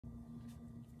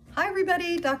Hi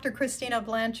everybody, Dr. Christina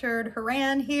Blanchard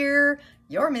Haran here,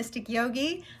 your Mystic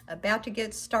Yogi, about to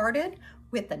get started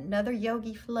with another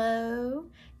yogi flow.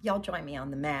 Y'all join me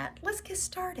on the mat. Let's get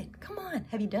started. Come on,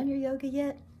 have you done your yoga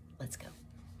yet? Let's go.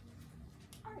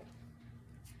 All right.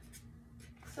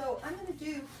 So I'm going to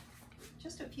do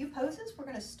just a few poses. We're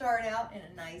going to start out in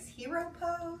a nice hero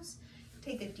pose.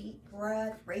 Take a deep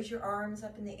breath, raise your arms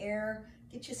up in the air,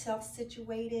 get yourself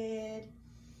situated.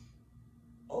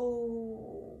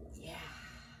 Oh, yeah,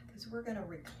 because we're going to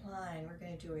recline. We're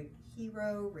going to do a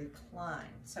hero recline.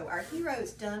 So our hero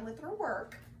is done with her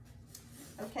work.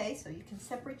 Okay, so you can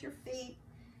separate your feet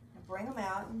and bring them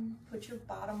out and put your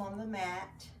bottom on the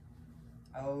mat.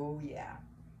 Oh, yeah.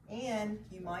 And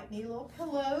you might need a little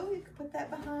pillow. You can put that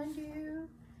behind you.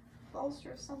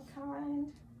 Bolster of some kind.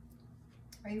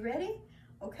 Are you ready?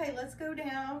 Okay, let's go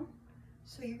down.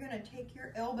 So you're going to take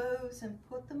your elbows and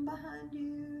put them behind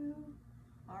you.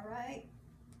 All right,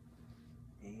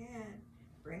 and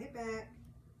bring it back.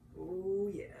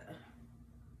 Oh yeah.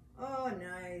 Oh,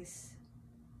 nice.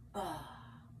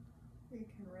 You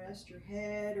can rest your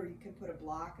head, or you can put a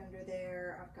block under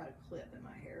there. I've got a clip in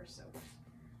my hair, so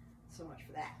much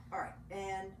for that. All right,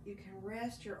 and you can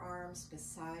rest your arms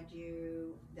beside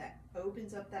you. That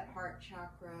opens up that heart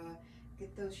chakra.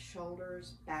 Get those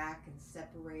shoulders back and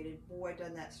separated. Boy,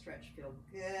 doesn't that stretch feel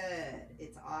good?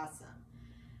 It's awesome.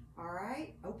 All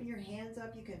right, open your hands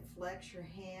up. You can flex your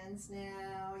hands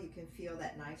now. You can feel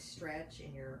that nice stretch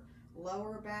in your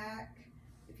lower back.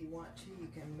 If you want to, you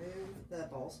can move the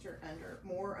bolster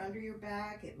more under your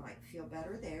back. It might feel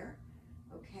better there.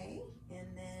 Okay, and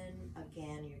then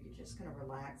again, you're just going to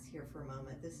relax here for a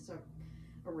moment. This is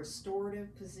a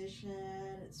restorative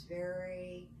position. It's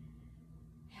very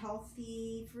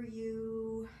healthy for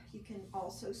you. You can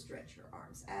also stretch your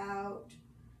arms out.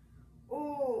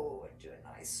 Oh, and do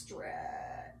a nice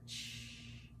stretch.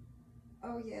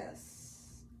 Oh,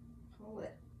 yes. Hold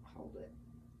it, hold it.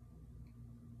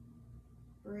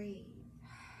 Breathe.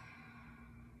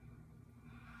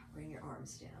 Bring your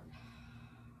arms down.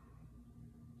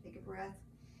 Take a breath.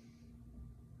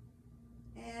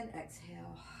 And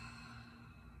exhale.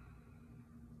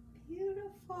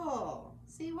 Beautiful.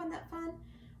 See, wasn't that fun?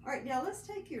 All right, now let's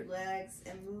take your legs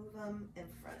and move them in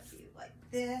front of you like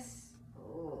this.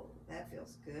 Oh, that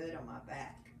feels good on my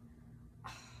back.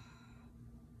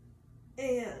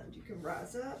 And you can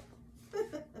rise up.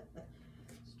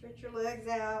 Stretch your legs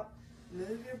out.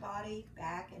 Move your body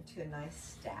back into a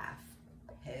nice staff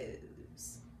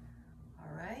pose.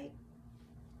 All right.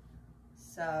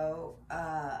 So,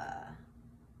 those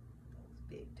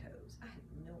big toes. I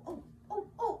know.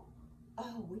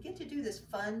 Oh, we get to do this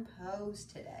fun pose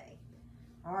today.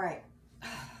 All right.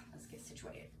 Let's get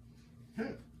situated.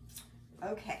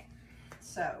 Okay,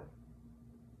 so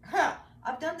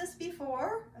I've done this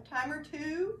before a time or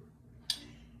two,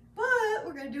 but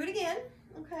we're going to do it again.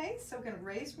 Okay, so we're going to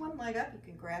raise one leg up. You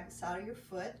can grab the side of your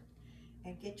foot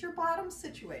and get your bottom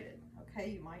situated. Okay,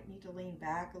 you might need to lean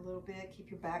back a little bit. Keep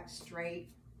your back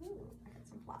straight. Ooh, I got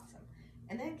some flotsam.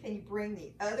 And then can you bring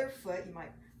the other foot? You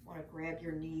might want to grab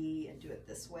your knee and do it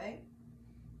this way.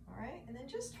 All right, and then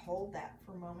just hold that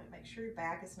for a moment. Make sure your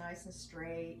back is nice and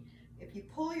straight. If you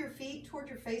pull your feet toward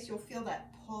your face, you'll feel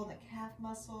that pull in the calf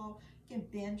muscle. You can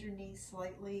bend your knees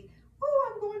slightly.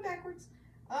 Oh, I'm going backwards.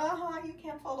 You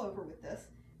can't fall over with this.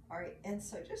 All right, and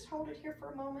so just hold it here for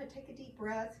a moment. Take a deep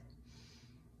breath.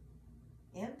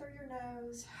 In through your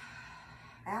nose,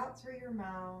 out through your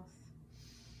mouth.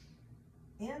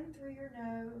 In through your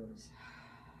nose,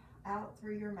 out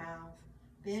through your mouth.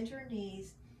 Bend your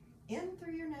knees. In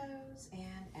through your nose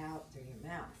and out through your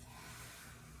mouth.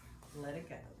 Let it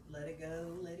go, let it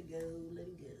go, let it go, let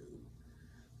it go.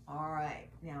 All right,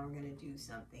 now we're going to do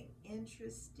something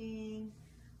interesting.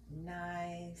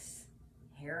 Nice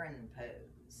heron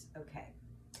pose. Okay,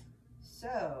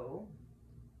 so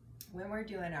when we're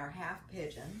doing our half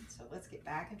pigeon, so let's get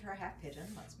back into our half pigeon.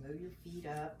 Let's move your feet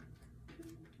up.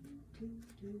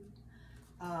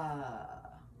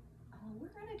 We're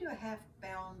going to do a half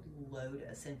bound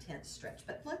lotus, intense stretch,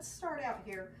 but let's start out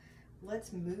here.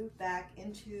 Let's move back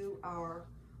into our,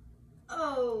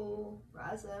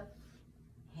 rise up,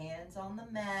 hands on the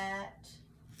mat,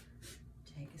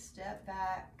 take a step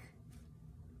back,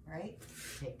 right?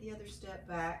 Take the other step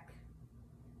back.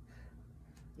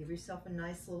 Give yourself a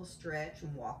nice little stretch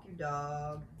and walk your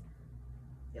dog.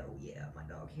 Oh yeah, my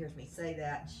dog hears me say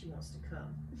that. She wants to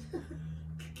come.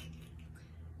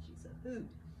 She's a hoot.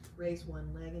 Raise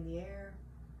one leg in the air.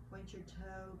 Point your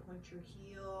toe, point your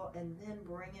heel, and then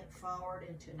bring it forward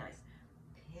into a nice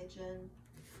pigeon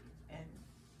and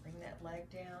bring that leg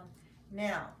down.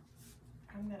 Now,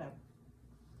 I'm gonna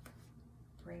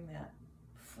bring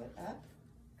foot up.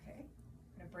 Okay,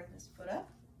 I'm gonna bring this foot up.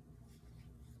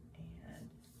 And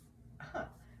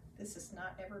this has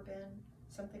not ever been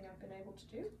something I've been able to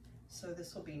do. So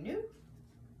this will be new.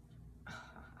 And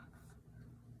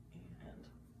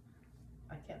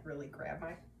I can't really grab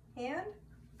my hand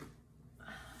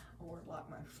or lock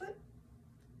my foot.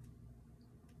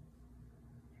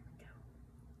 There we go.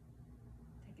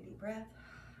 Take a deep breath.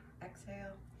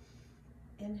 Exhale.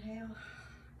 Inhale.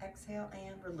 Exhale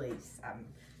and release. I'm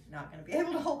not going to be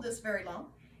able to hold this very long.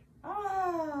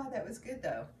 Ah, that was good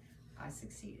though. I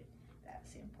succeeded.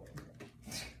 That's the important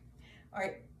thing. All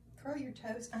right, curl your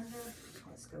toes under.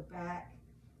 Let's go back.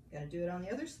 Got to do it on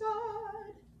the other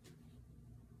side.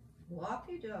 Walk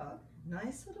your dog.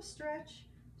 Nice little stretch.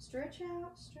 Stretch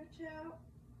out, stretch out.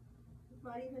 You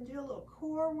might even do a little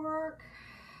core work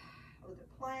with a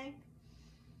plank.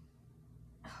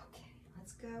 Okay,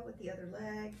 let's go with the other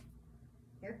leg.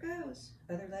 Here it goes.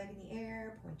 Other leg in the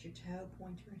air. Point your toe,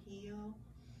 point your heel.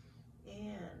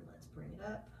 And let's bring it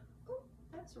up. Oh,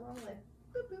 that's the wrong leg.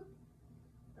 Boop, boop.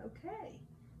 Okay,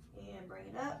 and bring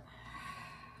it up.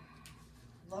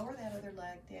 Lower that other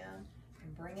leg down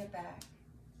and bring it back.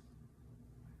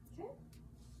 Okay.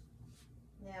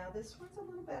 Now this one's a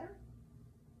little better.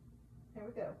 There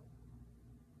we go.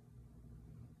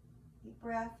 Deep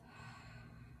breath.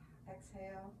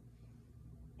 Exhale.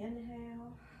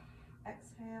 Inhale.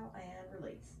 Exhale and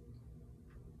release.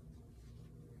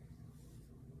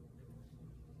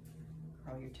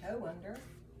 Curl your toe under.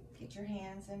 Get your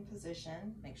hands in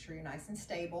position. Make sure you're nice and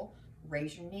stable.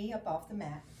 Raise your knee up off the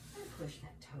mat and push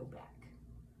that toe back.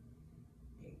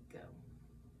 There you go.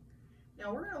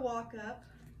 Now we're going to walk up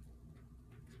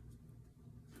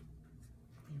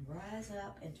and rise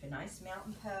up into a nice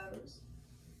mountain pose.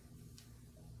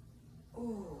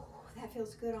 Ooh, that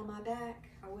feels good on my back.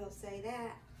 I will say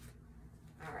that.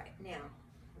 All right, now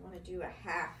I want to do a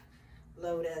half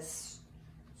lotus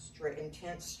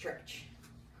intense stretch.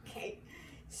 Okay,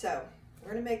 so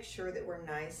we're going to make sure that we're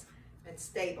nice and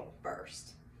stable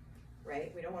first,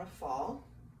 right? We don't want to fall.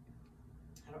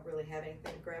 I don't really have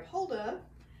anything to grab hold of,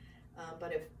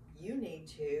 but if you need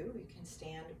to, you can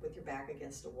stand with your back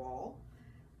against a wall.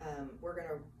 We're going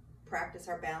to practice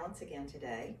our balance again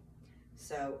today.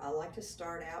 So I like to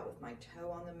start out with my toe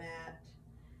on the mat,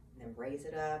 and then raise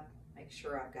it up, make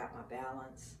sure I've got my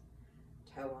balance,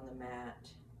 toe on the mat,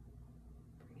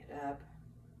 bring it up.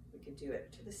 We could do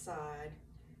it to the side,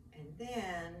 and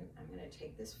then I'm going to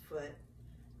take this foot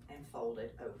and fold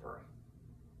it over.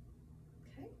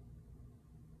 Okay,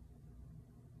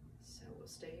 so we'll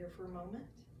stay here for a moment.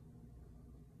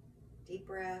 Deep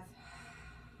breath,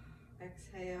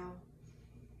 exhale,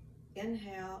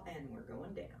 inhale, and we're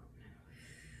going down.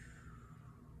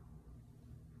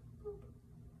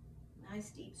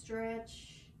 Nice deep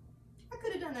stretch. I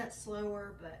could have done that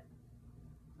slower, but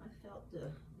I felt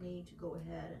the need to go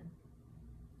ahead and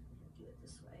do it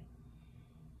this way.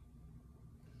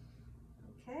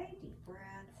 Okay, deep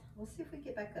breath. We'll see if we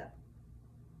get back up.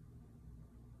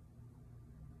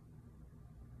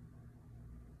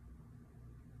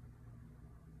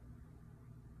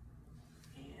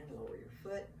 And lower your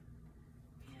foot.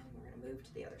 And we're going to move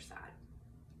to the other side.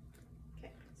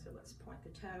 Okay, so let's point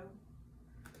the toe.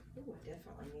 Ooh, I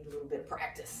definitely need a little bit of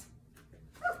practice.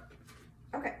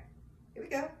 Okay, here we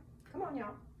go. Come on,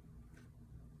 y'all.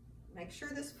 Make sure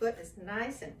this foot is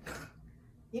nice and,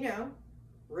 you know,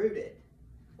 rooted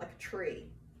like a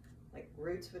tree, like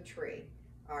roots of a tree.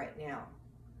 All right, now,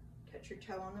 touch your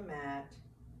toe on the mat.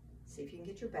 See if you can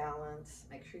get your balance.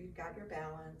 Make sure you've got your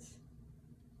balance.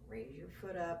 Raise your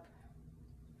foot up.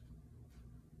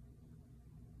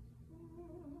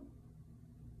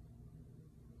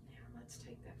 Let's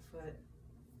take that foot,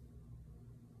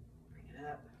 bring it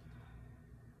up,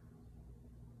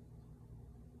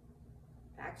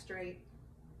 back straight.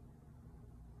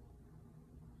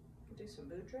 Do some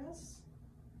mudras.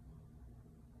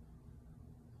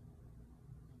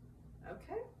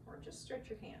 Okay, or just stretch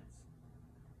your hands.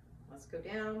 Let's go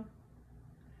down.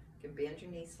 You can bend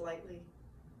your knees slightly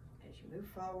as you move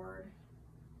forward.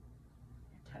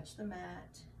 Touch the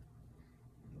mat,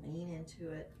 lean into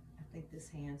it. I think this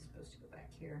hand's supposed to go back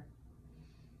here.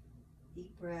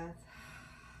 Deep breath,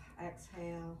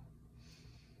 exhale,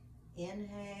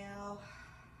 inhale,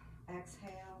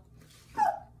 exhale.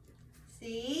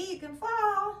 See, you can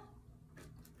fall.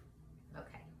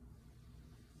 Okay,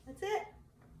 that's it.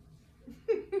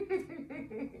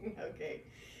 Okay,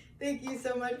 thank you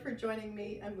so much for joining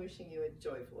me. I'm wishing you a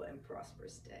joyful and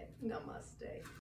prosperous day. Namaste.